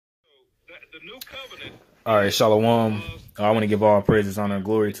All right, Shalom. I want to give all praises, honor, and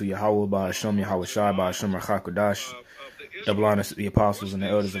glory to Yahweh, Ba'ashem, Yahweh Shai, Ba'ashem, Rachakadash. Double honors to the apostles and the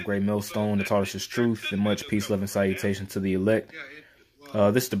elders of Great Millstone, that taught us his truth, and much peace, love, and salutation to the elect.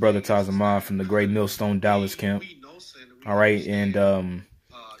 This is the brother Tazamah from the Great Millstone Dallas camp. All right, and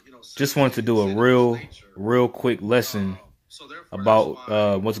just wanted to do a real quick lesson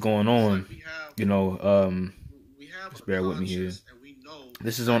about what's going on. You know, just bear with me here.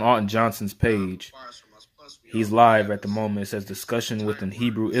 This is on Alton Johnson's page. He's live at the moment. It says discussion with an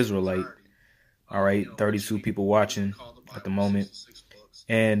Hebrew Israelite. All right, 32 people watching at the moment.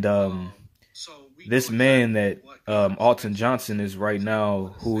 And this man that Alton Johnson is right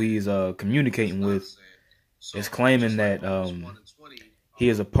now, who he's communicating with, is claiming that he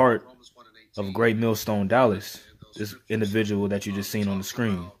is a part of Great Millstone Dallas, this individual that you just seen on the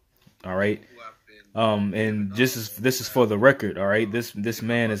screen. All right. And this is for the record. All right. This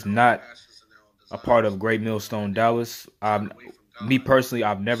man is not a part of Great Millstone Dallas. Me personally,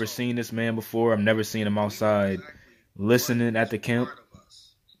 I've never seen this man before. I've never seen him outside listening at the camp.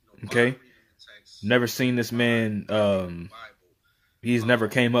 Okay. Never seen this man. He's never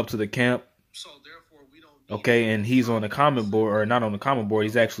came up to the camp. Okay. And he's on the comment board, or not on the comment board.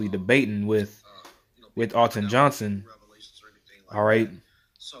 He's actually debating with Alton Johnson. All right.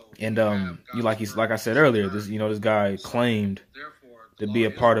 And like I said earlier, this guy claimed to be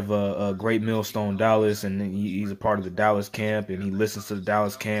a part of a Great Millstone Dallas, and he's a part of the Dallas camp, and he listens to the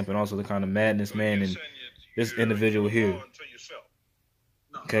Dallas camp, and also the kind of madness, man. And this individual here,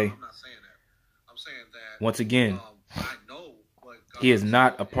 okay, once again, he is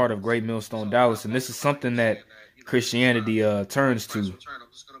not a part of Great Millstone Dallas, and this is something that Christianity turns to.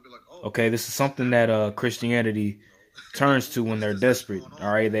 Okay, this is something that Christianity turns to when they're desperate.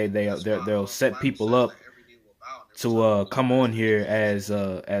 All right, they'll set people up to come on here as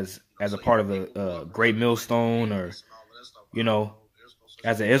a part of a Great Millstone, or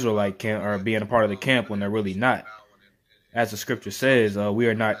as an Israelite camp, or being a part of the camp when they're really not. As the scripture says, we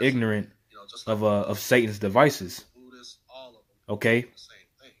are not ignorant of Satan's devices. Okay,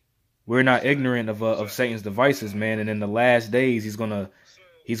 we're not ignorant of Satan's devices, man. And in the last days, he's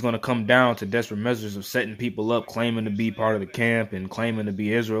gonna come down to desperate measures of setting people up, claiming to be part of the camp and claiming to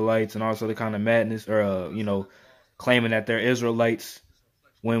be Israelites and also the kind of madness, or claiming that they're Israelites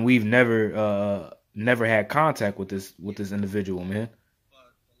when we've never had contact with this individual, man.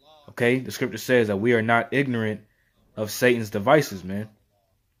 Okay, the scripture says that we are not ignorant of Satan's devices, man.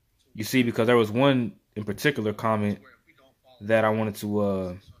 You see, because there was one in particular comment that I wanted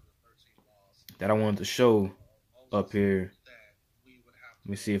to show up here. Let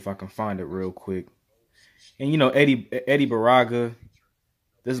me see if I can find it real quick. And Eddie Baraga,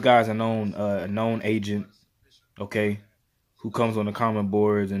 this guy's a known agent, okay, who comes on the comment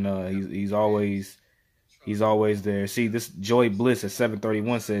boards, and he's always there. See, this Joy Bliss at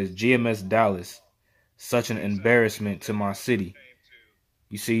 731 says GMS Dallas, such an embarrassment to my city.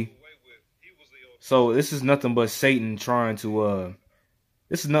 You see, so this is nothing but Satan trying to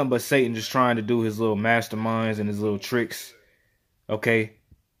just trying to do his little masterminds and his little tricks. Okay,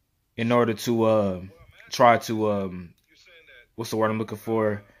 in order to try to what's the word I'm looking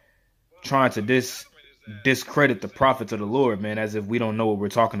for? Trying to discredit the prophets of the Lord, man, as if we don't know what we're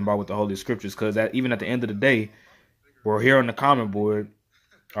talking about with the Holy Scriptures. Because even at the end of the day, we're here on the comment board,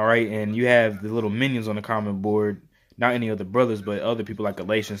 all right, and you have the little minions on the comment board, not any other brothers, but other people like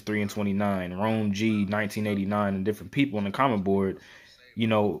Galatians 3:29, Rome G 1989, and different people on the comment board,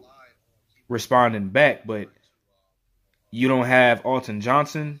 responding back, but you don't have Alton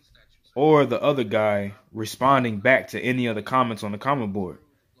Johnson or the other guy responding back to any of the comments on the comment board.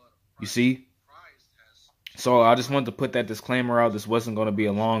 You see? So I just wanted to put that disclaimer out. This wasn't going to be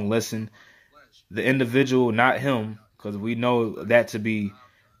a long lesson. The individual, not him, because we know that to be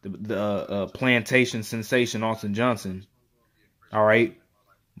the plantation sensation, Alton Johnson. All right?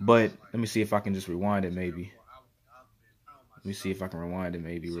 But let me see if I can just rewind it maybe. Let me see if I can rewind it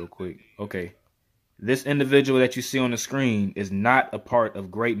maybe real quick. Okay. This individual that you see on the screen is not a part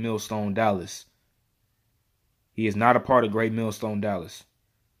of Great Millstone Dallas. He is not a part of Great Millstone Dallas.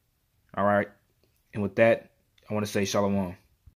 All right. And with that, I want to say shalom.